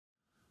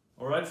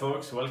Alright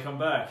folks, welcome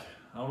back.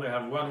 I only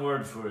have one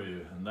word for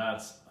you, and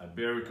that's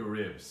Iberico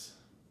Ribs.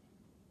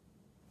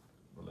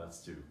 Well,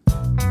 that's two.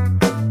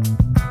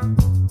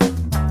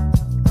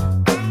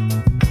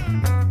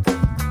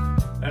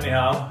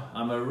 Anyhow,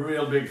 I'm a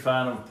real big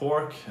fan of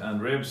pork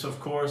and ribs, of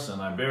course,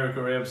 and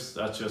Iberico Ribs,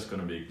 that's just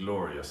gonna be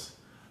glorious.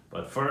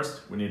 But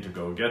first, we need to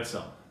go get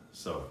some.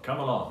 So, come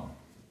along.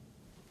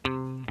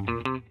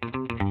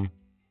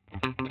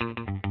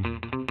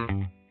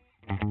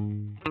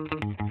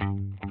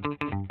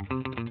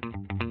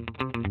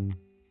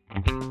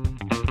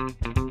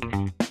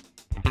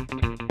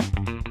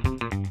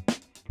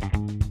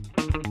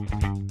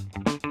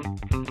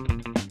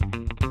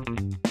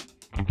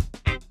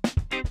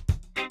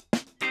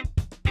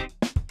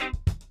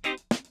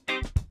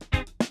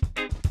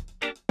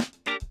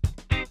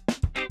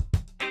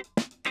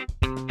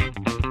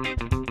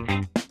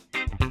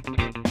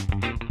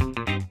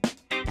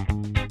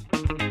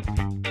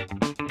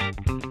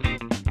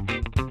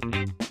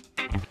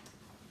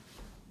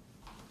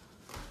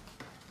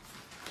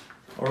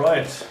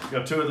 Alright,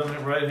 got two of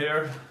them right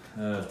here,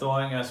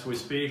 thawing as we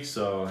speak,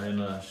 so in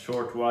a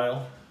short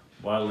while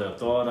they're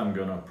thawed, I'm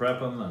gonna prep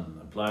them and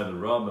apply the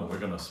rub and we're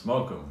gonna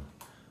smoke them.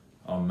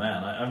 Oh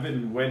man, I've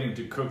been waiting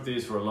to cook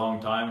these for a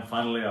long time.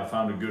 Finally I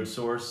found a good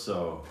source,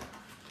 so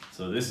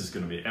this is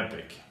gonna be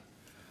epic.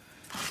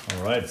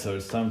 Alright, so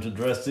it's time to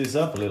dress these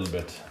up a little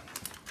bit.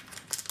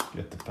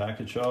 Get the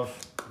package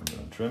off, I'm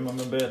gonna trim them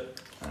a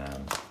bit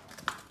and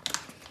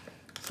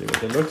see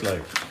what they look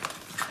like.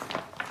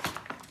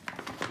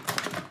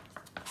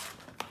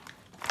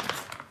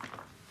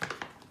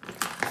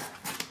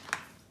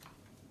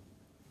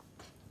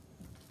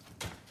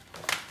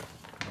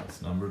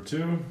 Number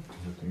two,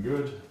 looking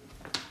good.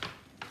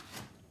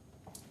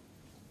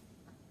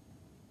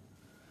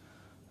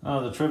 Now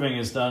the trimming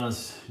is done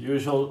as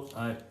usual.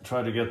 I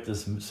try to get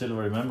this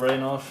silvery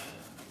membrane off.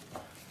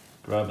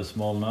 Grab a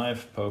small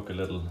knife, poke a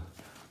little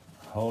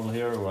hole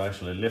here, or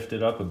actually lift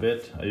it up a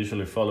bit. I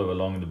usually follow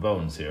along the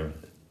bones here.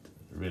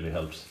 It really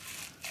helps.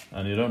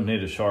 And you don't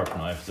need a sharp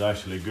knife. It's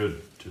actually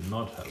good to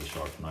not have a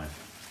sharp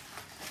knife.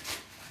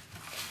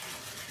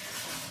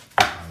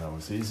 And that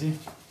was easy.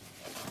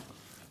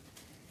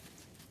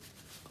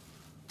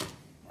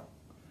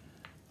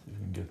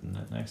 Get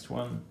the next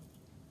one,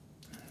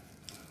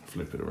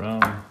 flip it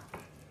around.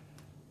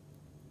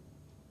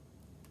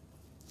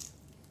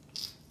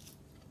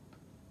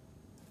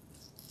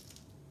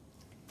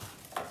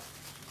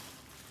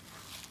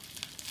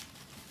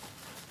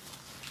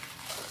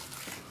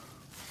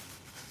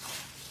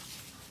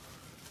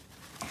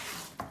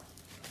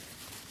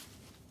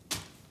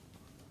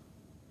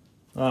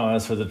 Now,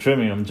 as for the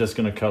trimming, I'm just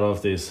going to cut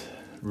off these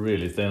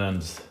really thin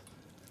ends.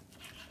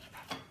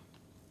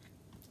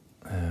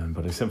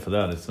 But except for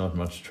that, it's not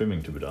much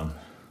trimming to be done.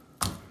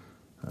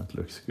 That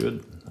looks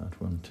good. That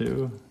one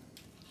too.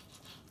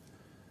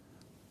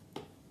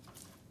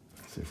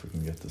 Let's see if we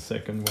can get the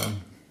second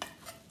one.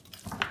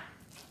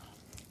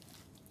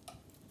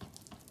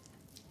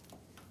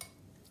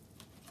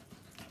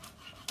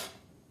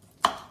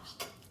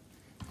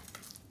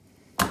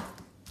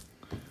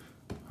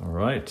 All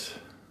right,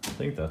 I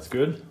think that's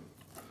good.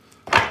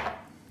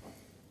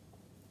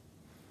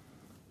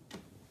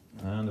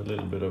 And a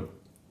little bit of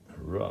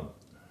rub.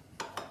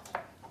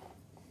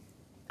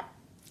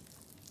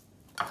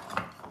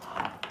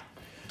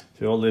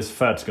 See, all this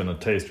fat's gonna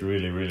taste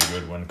really, really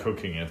good when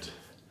cooking it.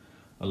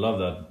 I love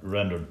that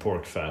rendered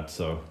pork fat,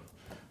 so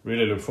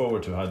really look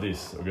forward to how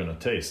these are gonna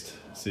taste.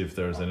 See if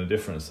there's any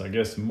difference. I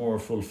guess more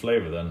full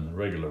flavor than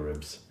regular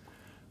ribs,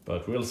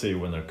 but we'll see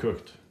when they're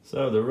cooked.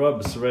 So the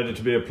rub's ready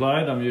to be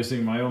applied. I'm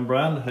using my own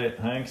brand,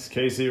 Hank's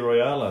KC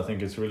Royale. I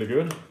think it's really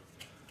good.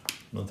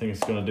 I don't think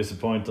it's gonna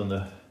disappoint on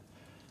the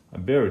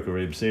Iberico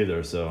ribs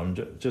either, so I'm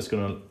just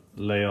gonna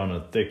lay on a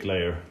thick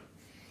layer.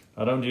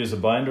 I don't use a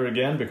binder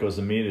again because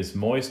the meat is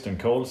moist and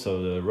cold,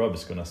 so the rub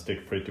is gonna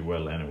stick pretty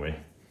well anyway.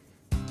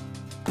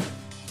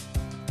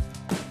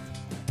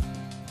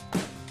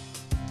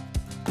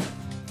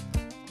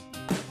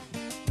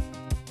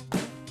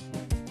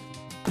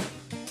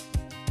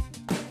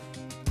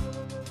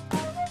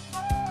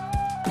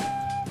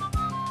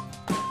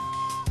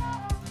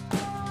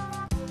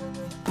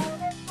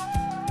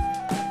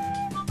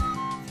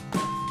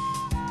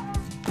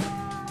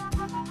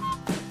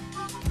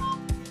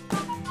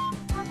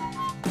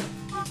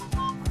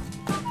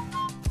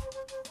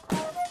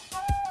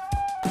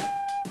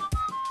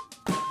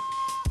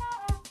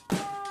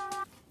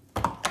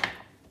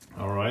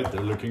 Alright,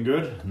 they're looking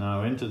good.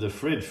 Now into the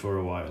fridge for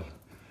a while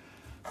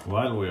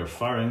we are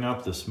firing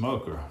up the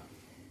smoker.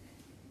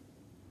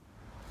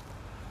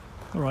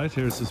 Alright,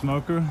 here's the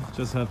smoker.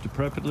 Just have to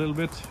prep it a little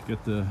bit,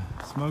 get the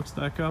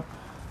smokestack up.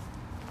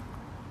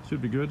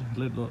 Should be good, a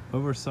little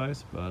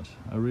oversized, but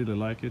I really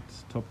like it.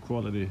 Top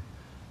quality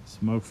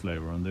smoke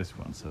flavor on this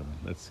one, so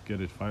let's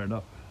get it fired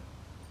up.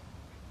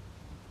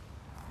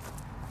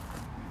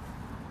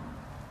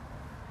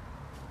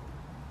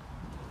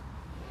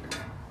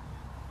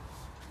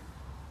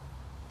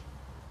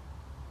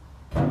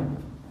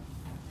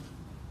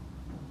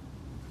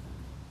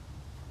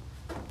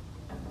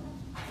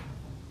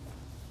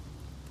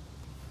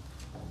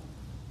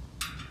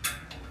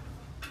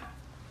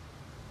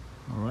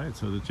 Alright,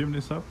 so the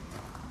chimney's up.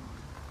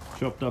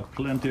 Chopped up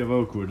plenty of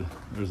oak wood.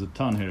 There's a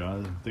ton here.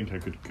 I think I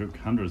could cook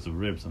hundreds of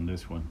ribs on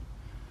this one.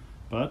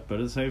 But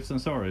better safe than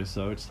sorry,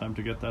 so it's time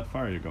to get that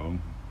fire going.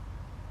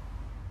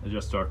 I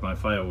just start my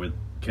fire with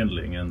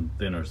kindling and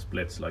thinner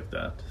splits like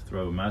that.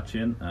 Throw a match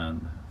in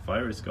and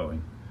fire is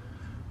going.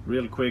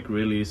 Real quick,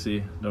 real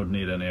easy, don't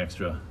need any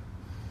extra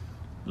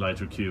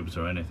lighter cubes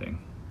or anything.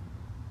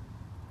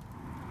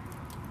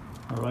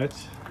 Alright,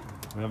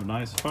 we have a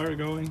nice fire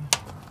going.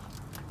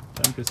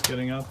 Temp is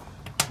getting up,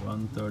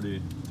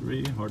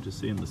 133, hard to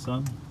see in the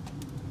sun.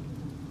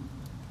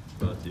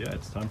 But yeah,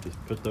 it's time to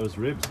put those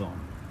ribs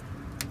on.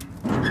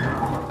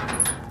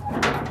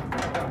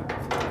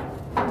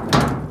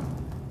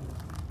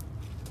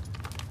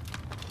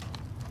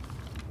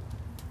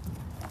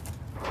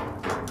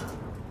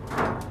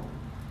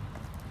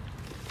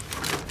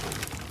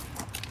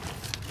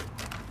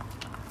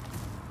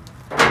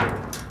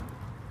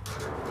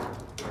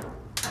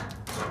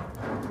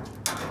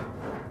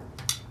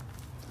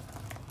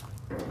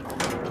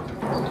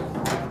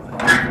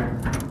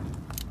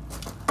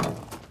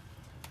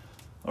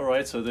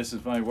 Alright, so this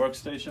is my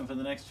workstation for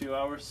the next few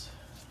hours,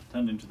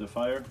 tending to the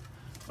fire.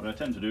 What I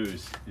tend to do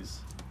is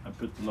I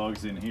put the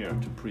logs in here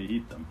to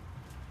preheat them.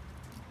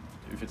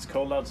 If it's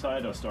cold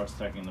outside, I'll start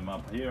stacking them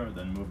up here,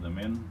 then move them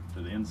in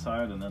to the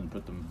inside and then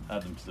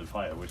add them to the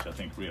fire, which I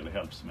think really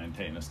helps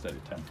maintain a steady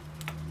temp.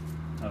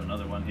 I have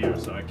another one here,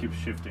 so I keep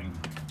shifting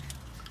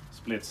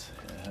splits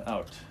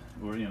out,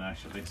 or in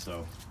actually,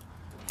 so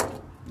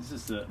this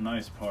is the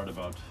nice part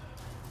about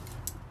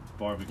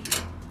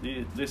barbecue.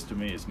 This to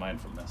me is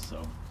mindfulness,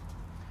 so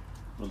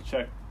we'll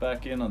check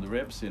back in on the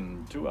ribs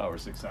in 2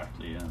 hours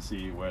exactly and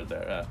see where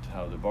they're at,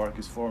 how the bark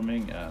is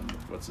forming and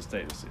what the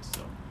status is.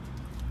 So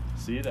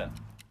see you then.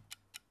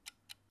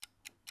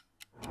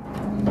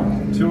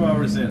 2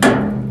 hours in.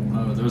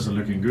 Oh, those are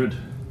looking good.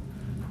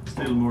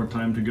 Still more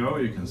time to go.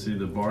 You can see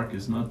the bark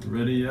is not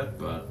ready yet,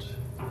 but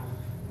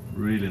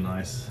really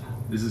nice.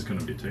 This is going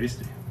to be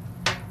tasty.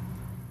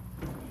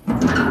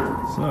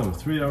 So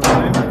 3 hours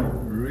in,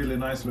 really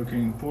nice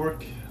looking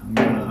pork.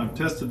 I've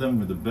tested them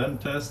with the bend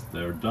test,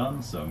 they're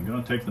done, so I'm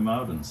gonna take them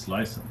out and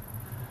slice them.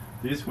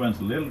 These went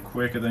a little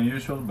quicker than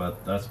usual,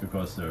 but that's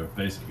because they're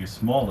basically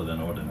smaller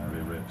than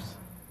ordinary ribs.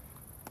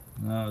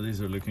 Now these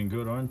are looking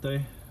good, aren't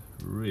they?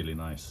 Really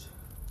nice.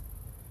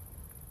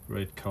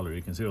 Great color,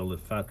 you can see all the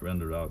fat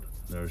rendered out.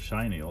 They're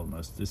shiny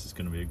almost. This is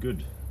gonna be a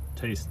good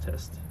taste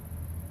test.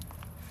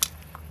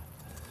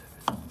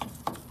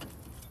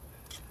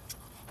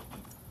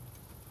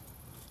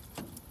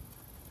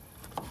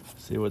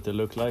 See what they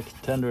look like.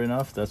 Tender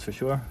enough, that's for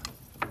sure.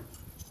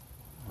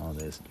 Oh,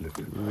 they look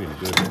really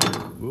good.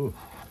 Ooh,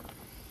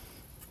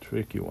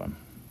 tricky one.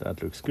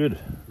 That looks good.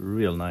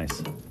 Real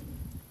nice.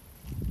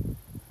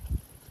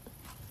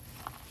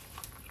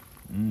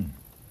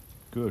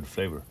 Good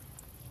flavor.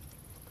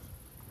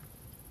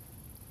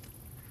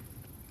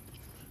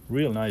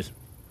 Real nice.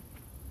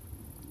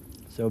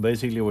 So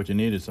basically what you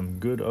need is some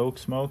good oak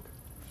smoke,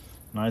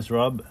 nice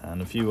rub,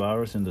 and a few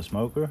hours in the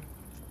smoker.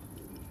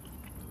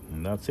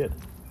 And that's it.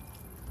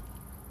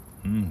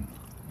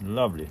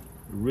 Lovely,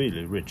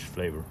 really rich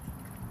flavor.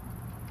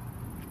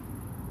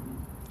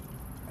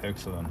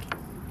 Excellent.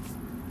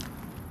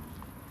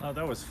 Now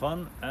that was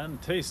fun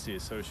and tasty,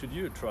 so should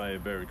you try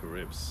Iberico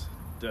Ribs?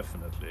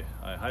 Definitely,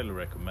 I highly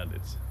recommend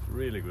it.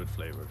 Really good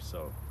flavor,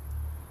 so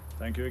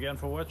thank you again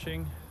for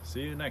watching.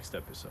 See you next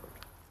episode.